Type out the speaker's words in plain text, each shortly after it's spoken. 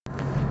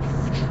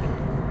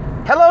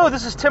Hello,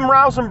 this is Tim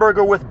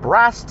Rausenberger with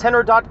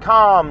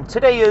BrassTenor.com.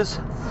 Today is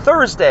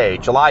Thursday,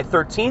 July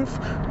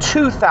 13th,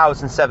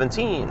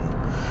 2017.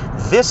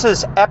 This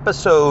is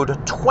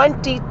episode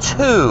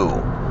 22,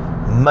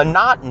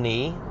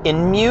 Monotony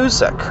in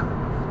Music.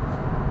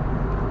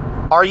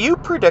 Are you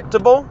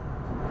predictable?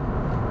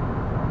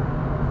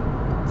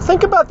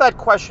 Think about that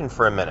question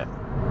for a minute.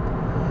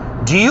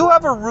 Do you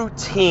have a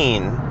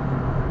routine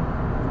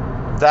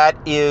that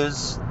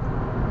is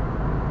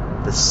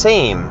the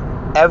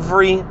same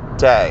every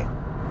day?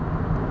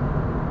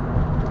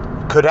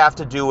 Could have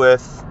to do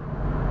with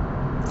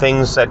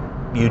things that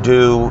you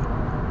do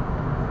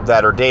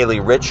that are daily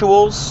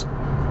rituals.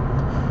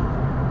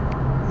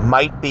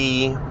 Might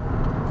be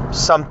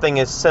something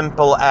as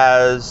simple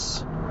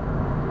as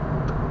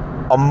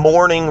a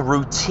morning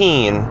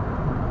routine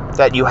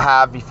that you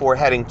have before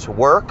heading to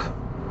work.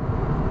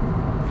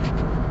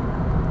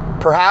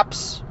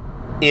 Perhaps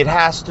it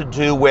has to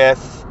do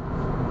with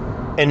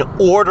an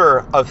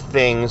order of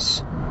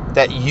things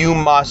that you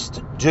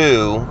must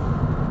do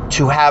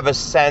to have a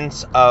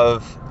sense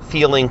of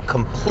feeling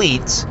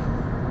complete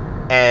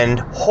and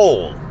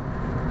whole.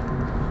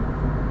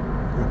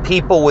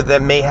 People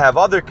that may have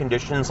other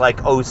conditions like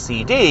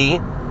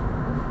OCD,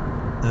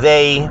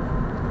 they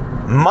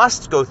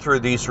must go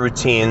through these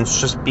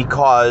routines just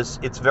because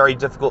it's very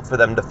difficult for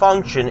them to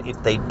function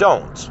if they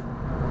don't.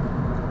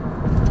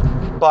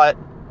 But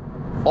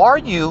are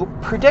you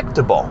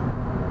predictable?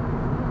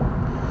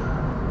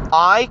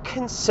 I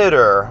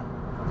consider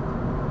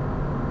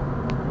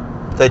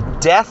the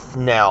death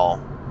knell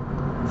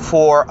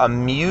for a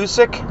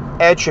music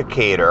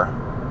educator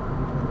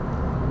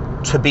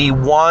to be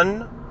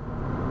one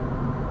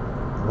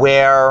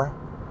where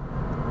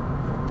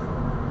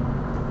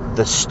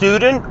the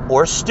student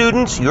or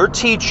students you're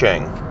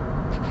teaching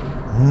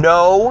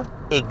know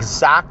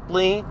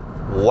exactly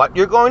what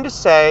you're going to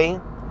say,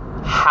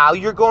 how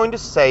you're going to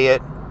say it,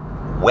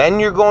 when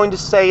you're going to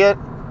say it,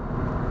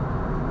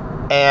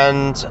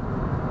 and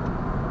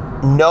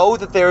know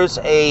that there's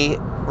a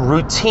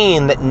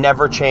routine that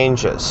never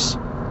changes.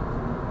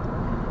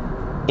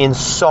 In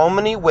so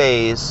many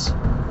ways,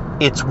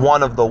 it's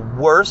one of the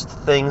worst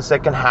things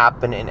that can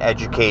happen in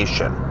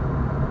education.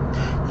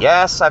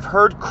 Yes, I've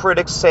heard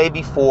critics say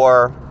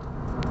before,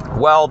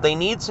 well, they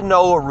need to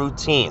know a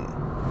routine.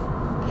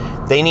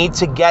 They need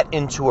to get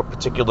into a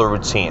particular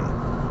routine.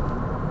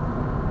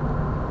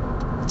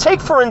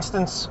 Take, for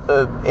instance,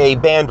 a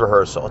band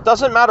rehearsal. It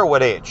doesn't matter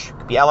what age. It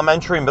could be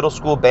elementary, middle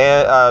school,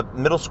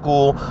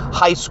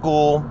 high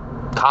school,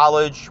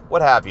 college,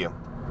 what have you.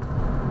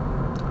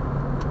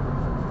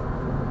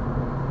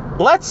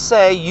 Let's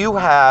say you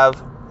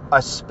have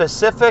a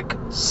specific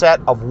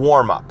set of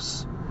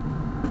warm-ups.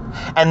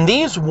 And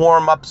these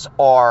warm-ups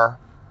are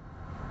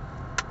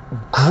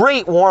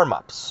great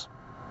warm-ups.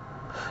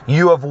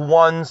 You have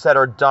ones that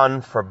are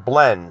done for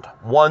blend,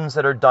 ones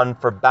that are done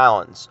for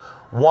balance,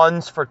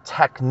 ones for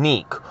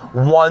technique,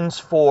 ones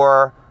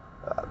for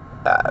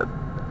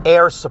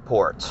air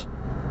support.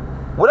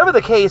 Whatever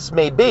the case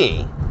may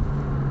be,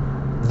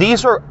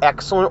 these are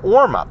excellent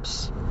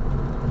warm-ups.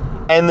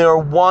 And they're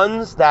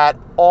ones that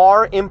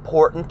are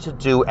important to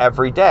do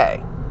every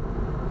day.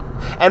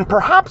 And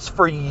perhaps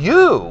for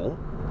you,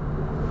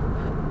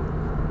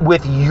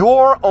 with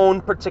your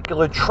own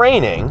particular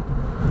training,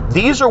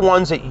 these are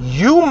ones that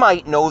you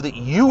might know that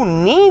you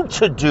need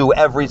to do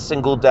every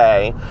single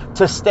day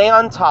to stay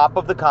on top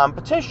of the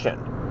competition.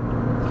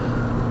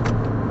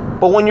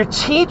 But when you're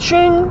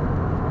teaching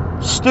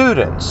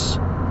students,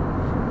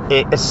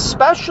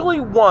 especially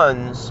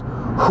ones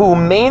who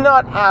may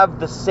not have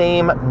the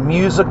same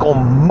musical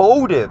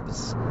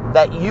motives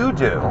that you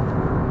do,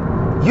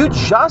 you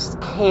just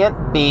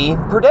can't be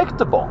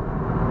predictable.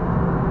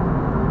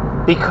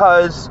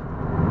 Because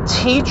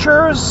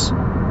teachers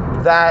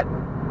that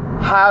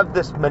have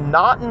this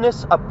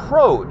monotonous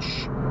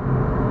approach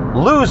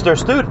lose their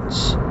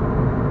students.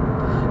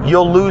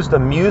 You'll lose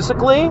them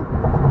musically,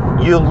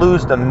 you'll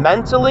lose them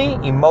mentally,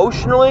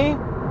 emotionally,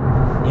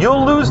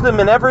 you'll lose them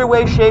in every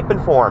way, shape, and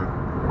form.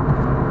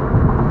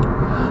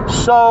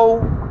 So,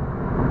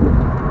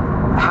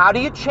 how do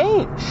you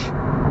change?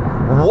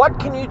 What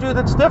can you do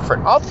that's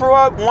different? I'll throw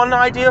out one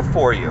idea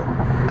for you.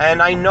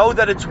 And I know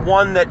that it's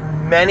one that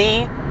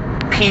many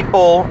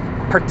people,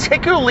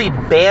 particularly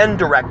band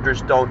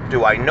directors, don't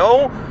do. I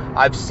know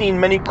I've seen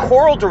many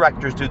choral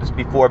directors do this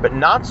before, but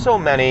not so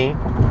many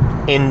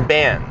in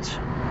band.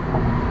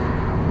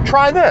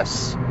 Try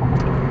this.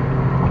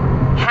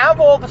 Have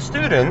all the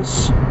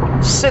students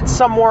sit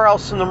somewhere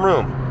else in the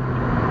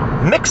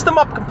room. Mix them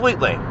up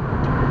completely.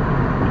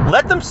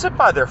 Let them sit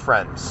by their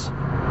friends.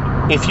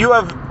 If you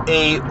have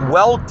a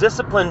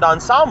well-disciplined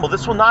ensemble,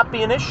 this will not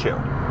be an issue.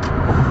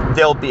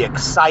 They'll be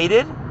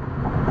excited.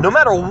 No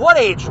matter what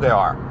age they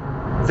are,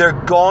 they're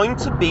going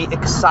to be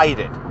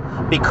excited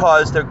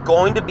because they're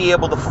going to be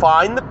able to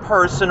find the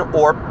person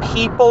or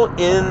people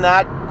in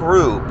that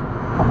group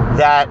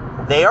that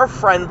they are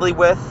friendly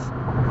with,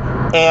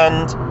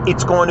 and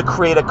it's going to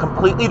create a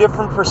completely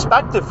different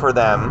perspective for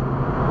them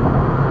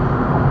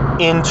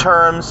in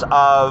terms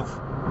of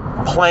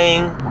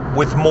playing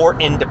with more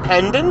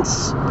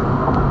independence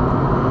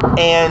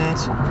and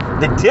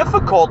the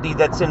difficulty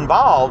that's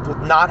involved with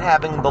not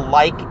having the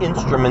like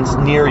instruments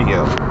near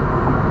you,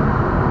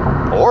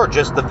 or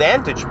just the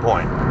vantage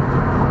point.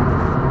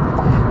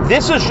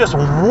 This is just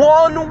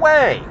one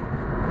way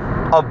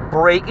of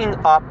breaking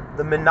up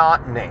the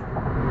monotony.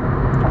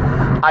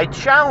 I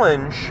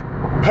challenge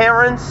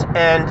parents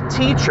and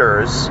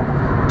teachers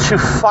to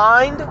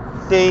find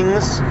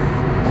things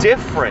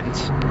different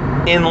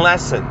in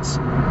lessons.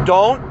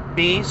 Don't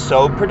be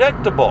so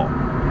predictable.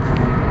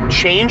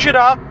 Change it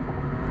up,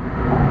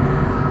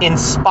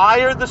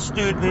 inspire the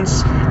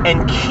students,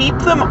 and keep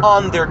them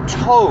on their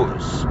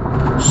toes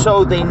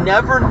so they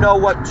never know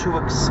what to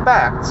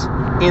expect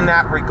in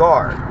that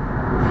regard.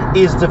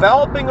 Is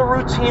developing a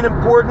routine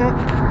important?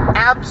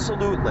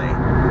 Absolutely.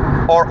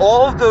 Are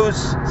all of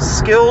those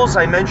skills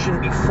I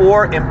mentioned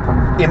before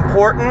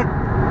important?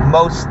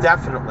 Most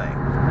definitely.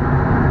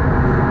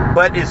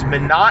 But is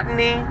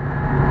monotony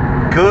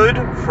good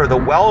for the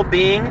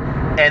well-being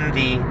and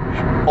the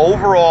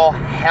overall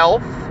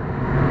health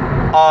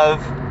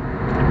of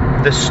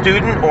the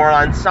student or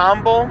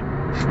ensemble?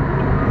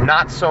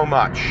 Not so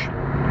much.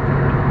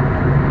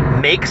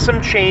 Make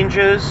some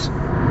changes,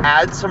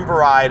 add some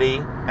variety,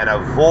 and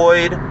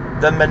avoid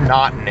the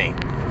monotony.